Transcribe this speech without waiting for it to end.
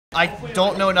I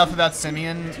don't know enough about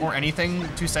Simian or anything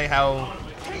to say how.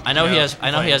 I know he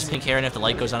has pink hair, and if the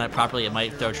light goes on it properly, it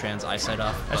might throw Tran's eyesight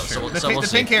off. That's true. So we'll the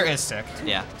see. pink hair is sick.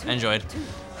 Yeah, enjoyed.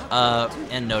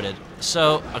 And noted.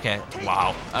 So okay,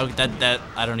 wow. That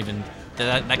I don't even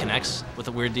that connects with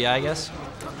a weird DI, I guess.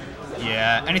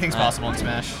 Yeah, anything's possible in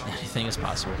Smash. Anything is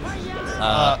possible.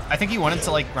 I think he wanted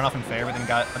to like run off in fair, but then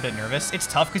got a bit nervous. It's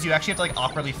tough because you actually have to like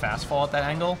awkwardly fast fall at that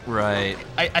angle. Right.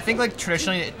 I think like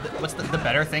traditionally, what's the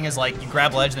better thing is like you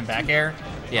grab ledge then back air.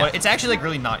 Yeah. But it's actually like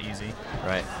really not easy.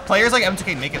 Right. Players like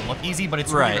M2K make it look easy, but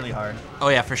it's really, really hard. Oh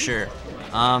yeah, for sure.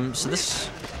 So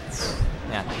this,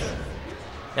 yeah,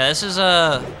 this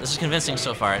is convincing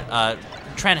so far.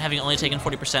 Tran having only taken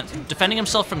 40%, defending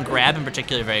himself from grab in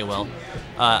particular very well.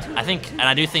 I think, and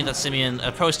I do think that Simian,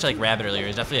 opposed to like Rabbit earlier,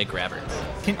 is definitely a grabber.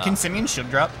 Can Simian shield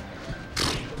drop?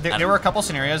 There were a couple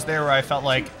scenarios there where I felt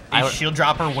like a shield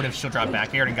dropper would have shield dropped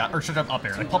back air and got, or shield drop up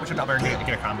air, like pop shield drop air and get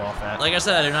a combo off that. Like I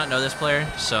said, I do not know this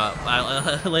player, so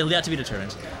I'll leave that to be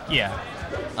determined. Yeah.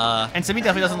 And Simian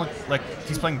definitely doesn't look like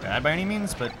he's playing bad by any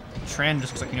means, but Tran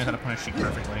just looks like he knows how to punish Sheik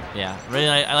perfectly. Yeah, really,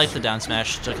 I like the down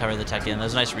smash to cover the tech in. That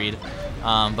was a nice read,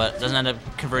 but doesn't end up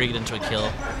converting it into a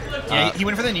kill. Yeah, he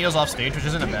went for the needles off stage, which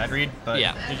isn't a bad read, but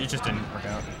yeah, it just didn't work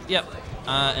out. Yep,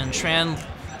 and Tran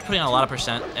putting on a lot of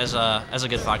percent as a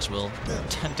good Fox will.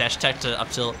 Dash tech to up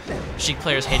tilt. Sheik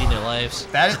players hating their lives.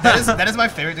 That is my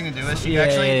favorite thing to do with Sheik,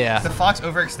 actually. Yeah. The Fox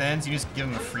overextends, you just give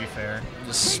him a free fair.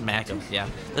 Just smack him, yeah.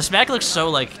 The smack looks so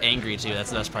like angry too. That's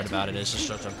the best part about it. It's just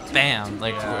such a bam,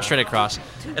 like straight across.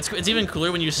 It's even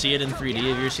cooler when you see it in 3D. Have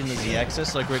you ever seen the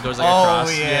Z-axis, like where it goes like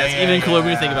across? Yeah, it's even cooler when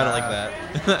you think about it like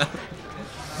that.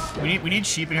 We need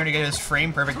Sheik in here to get his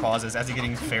frame perfect pauses as he's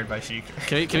getting faired by Sheik.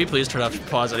 Can we please turn off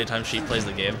pause anytime Sheik plays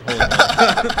the game? Holy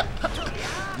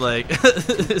like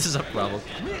this is a problem.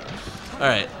 All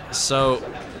right, so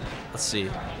let's see.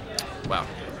 Wow.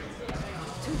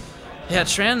 Yeah,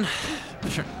 Tran.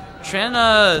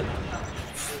 I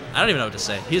don't even know what to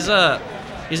say. He's not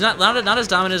as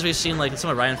dominant as we've seen like some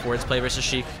of Ryan Ford's play versus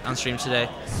Sheik on stream today,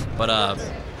 but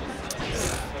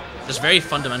just very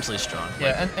fundamentally strong.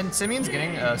 Yeah, and Simian's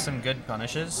getting some good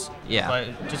punishes. Yeah.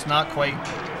 But just not quite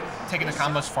taking the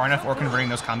combos far enough or converting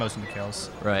those combos into kills.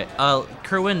 Right.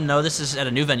 Kerwin, no, this is at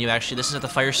a new venue actually. This is at the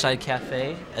Fireside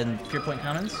Cafe in Pure Point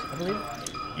Commons, I believe.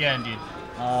 Yeah, indeed.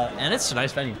 And it's a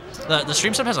nice venue. The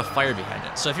stream sub has a fire behind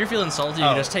it, so if you're feeling salty, you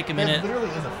can just take a minute. It literally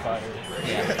is a fire.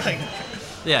 Yeah.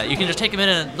 Yeah, you can just take a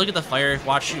minute and look at the fire,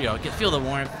 watch, feel the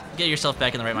warmth, get yourself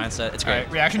back in the right mindset. It's great. All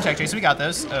right, reaction tech chase, we got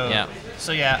those. Yeah.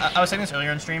 So yeah, I was saying this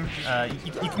earlier on stream.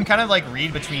 You can kind of like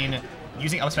read between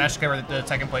using up smash to cover the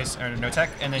tech in place or no tech,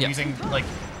 and then using like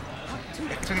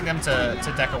expecting them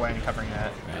to deck away and covering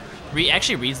that. Right.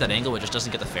 Actually reads that angle, but just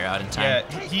doesn't get the fair out in time.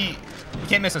 Yeah, you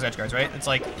can't miss those edge guards, right? It's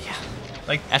like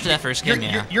after that first game,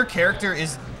 your character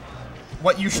is.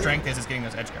 What your strength is getting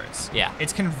those edge guards. Yeah.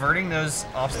 It's converting those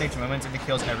offstage moments into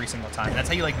kills every single time. And that's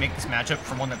how you like make this matchup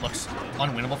from one that looks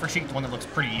unwinnable for Sheik to one that looks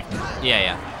pretty even.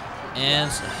 Yeah.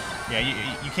 And yeah,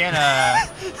 you can't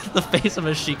the face of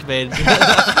a Sheik made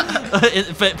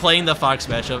playing the Fox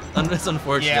matchup. It's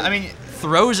unfortunate. Yeah, I mean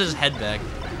throws his head back.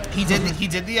 He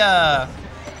did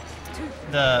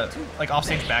the like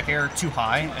offstage back air too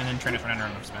high and then trying to front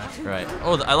under smash. Right.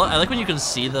 Oh, I like when you can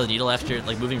see the needle after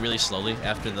like moving really slowly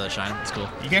after the shine. It's cool.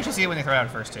 You can actually see it when they throw it out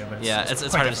first too, but it's hard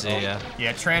difficult to see. Yeah.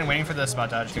 Yeah, Tran waiting for the spot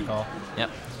dodge. Good call. Yep.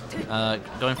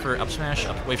 Going for up smash,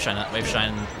 wave shine.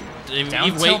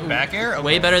 Down tilt back air.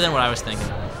 Way better than what I was thinking.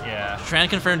 Yeah. Tran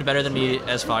confirmed better than me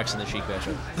as Fox in the Sheik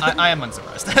matchup. I am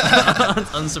unsurprised.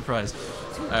 Unsurprised.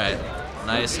 All right.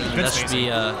 Nice. And good that should be.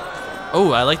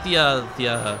 Oh, I like the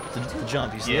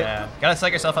jump. You see it? Gotta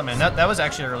psych yourself up, man. That was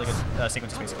actually a really good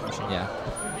sequence of space explosion. Yeah.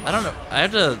 I don't know. I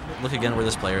have to look again where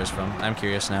this player is from. I'm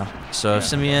curious now. So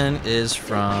Simian is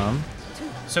from.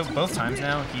 So both times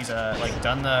now he's like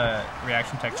done the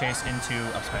reaction tech chase into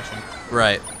up smashing.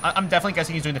 Right. I'm definitely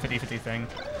guessing he's doing the 50-50 thing.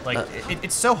 Like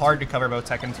it's so hard to cover both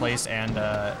tech in place and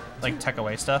like tech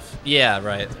away stuff. Yeah,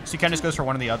 right. So he kind of just goes for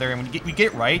one or the other, and when you get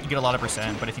it right, you get a lot of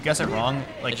percent. But if you guess it wrong,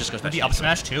 like it just goes with the up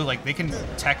smash too, like they can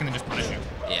tech and then just punish you.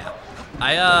 Yeah.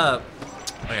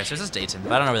 Okay, so this is Dayton,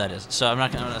 but I don't know where that is, so I'm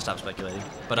gonna stop speculating.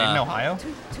 But in Ohio.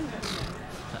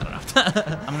 I don't know.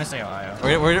 I'm gonna say Ohio.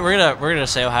 We're gonna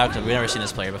say Ohio because we've never seen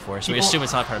this player before, so we assume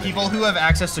it's not part of it. People who have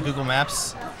access to Google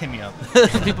Maps, hit me up.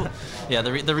 Yeah,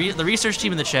 the research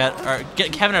team in the chat are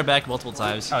having our back multiple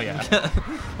times. Oh yeah.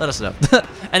 Let us know.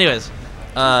 Anyways,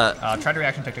 tried to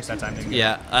reaction tactics that time.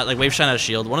 Yeah, like wave shine out of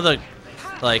shield. One of the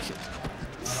like.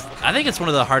 I think it's one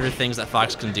of the harder things that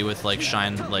Fox can do with like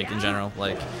shine, like in general,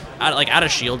 like out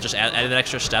of shield, just add an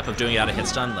extra step of doing it out of hit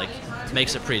stun. Like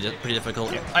makes it pretty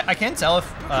difficult. Yeah. I can't tell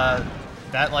if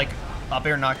that like up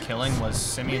air not killing was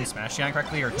Simian smashing on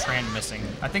correctly or Tran missing.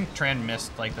 I think Tran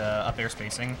missed like the up air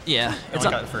spacing. Yeah, it's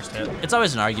got the first hit. It's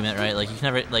always an argument, right? Like you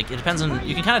can never like it depends on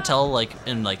you can kind of tell like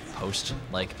in like post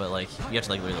like but like you have to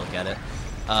like really look at it.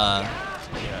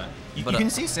 Yeah. You can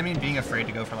see Simian being afraid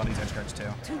to go for a lot of these edge guards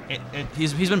too.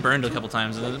 He's been burned a couple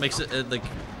times and it makes it like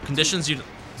conditions you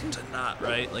to not,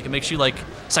 right? Like it makes you like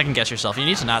second guess yourself. You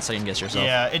need to not second guess yourself.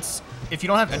 Yeah, it's if you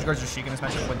don't have edge guards or Sheik in this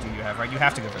matchup, what do you have, right? You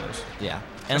have to go for those. Yeah.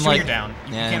 And especially when you're down.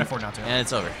 You can't afford not to. And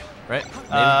it's over, right?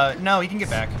 No, you can get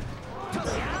back.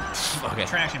 Okay.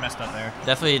 Tran actually messed up there.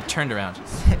 Definitely turned around.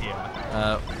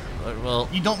 Yeah. Well,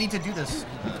 you don't need to do this.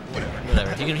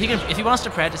 Whatever. He can. If he wants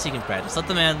to practice, he can practice. Let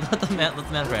the man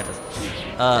practice.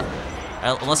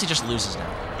 Unless he just loses now.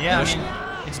 Yeah, I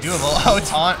mean, it's doable. Oh,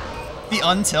 it's on. The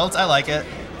untilt, I like it.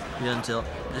 The untilt.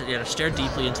 Yeah, stare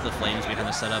deeply into the flames behind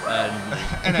the setup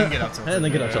and then get up tilted. And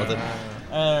then get up tilted.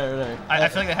 I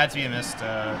feel like that had to be a missed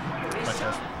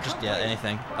just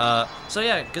anything. So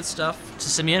yeah, good stuff to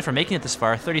Simian for making it this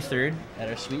far, 33rd at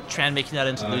our suite. Tran making that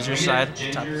into loser's side.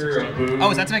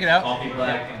 Oh, is that to make it out? Coffee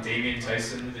Black and Damien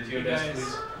Tyson, the two guys,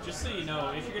 please. Just so you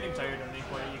know, if you're getting tired at any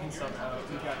point, you can sub out.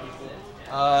 We've got people.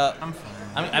 I'm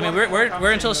fine. I mean,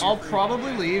 we're until. I'll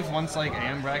probably leave once like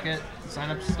AM bracket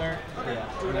signups start. Yeah.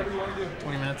 Like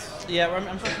 20 minutes. Yeah,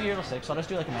 I'm supposed to be here till 6, so I'll just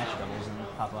do like a match of doubles and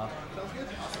pop off.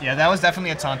 Yeah, that was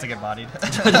definitely a taunt to get bodied.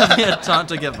 Definitely a taunt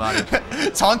to get bodied.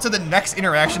 Taunt to the next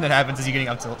interaction that happens is you getting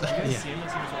up tilted. Yeah.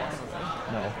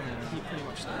 No. He pretty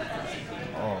much started.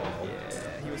 Oh.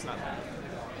 Yeah, he was not bad.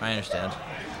 I understand.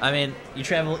 I mean, you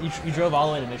drove all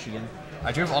the way to Michigan.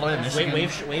 I drove all the way to Michigan.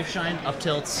 Wave shine, up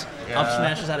tilts, up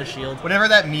smashes out of shield. Whatever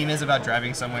that meme is about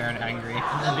driving somewhere and angry.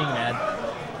 And being mad.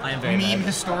 I am very mad. Meme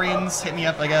historians hit me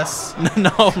up, I guess.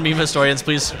 No, meme historians,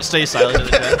 please stay silent in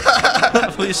the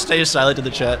chat. Please stay silent in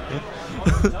the chat.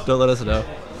 Don't let us know.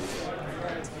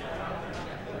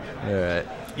 Alright.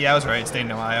 Yeah, I was right. Stayed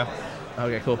in Ohio.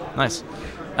 Okay, cool. Nice.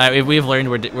 We've learned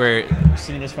where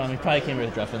Senior is from. We probably came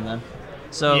with Druffin then.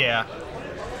 So yeah.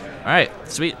 All right,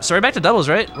 sweet. So we're back to doubles,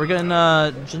 right? We're getting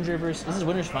Ginger versus. This is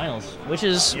winners finals, which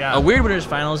is a weird winners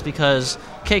finals because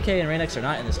KK and Raynex are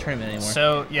not in this tournament anymore.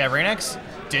 So yeah, Raynex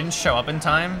didn't show up in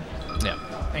time. Yeah.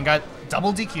 And got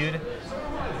double DQ'd.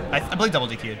 I believe double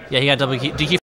DQ'd. Yeah, he got double DQ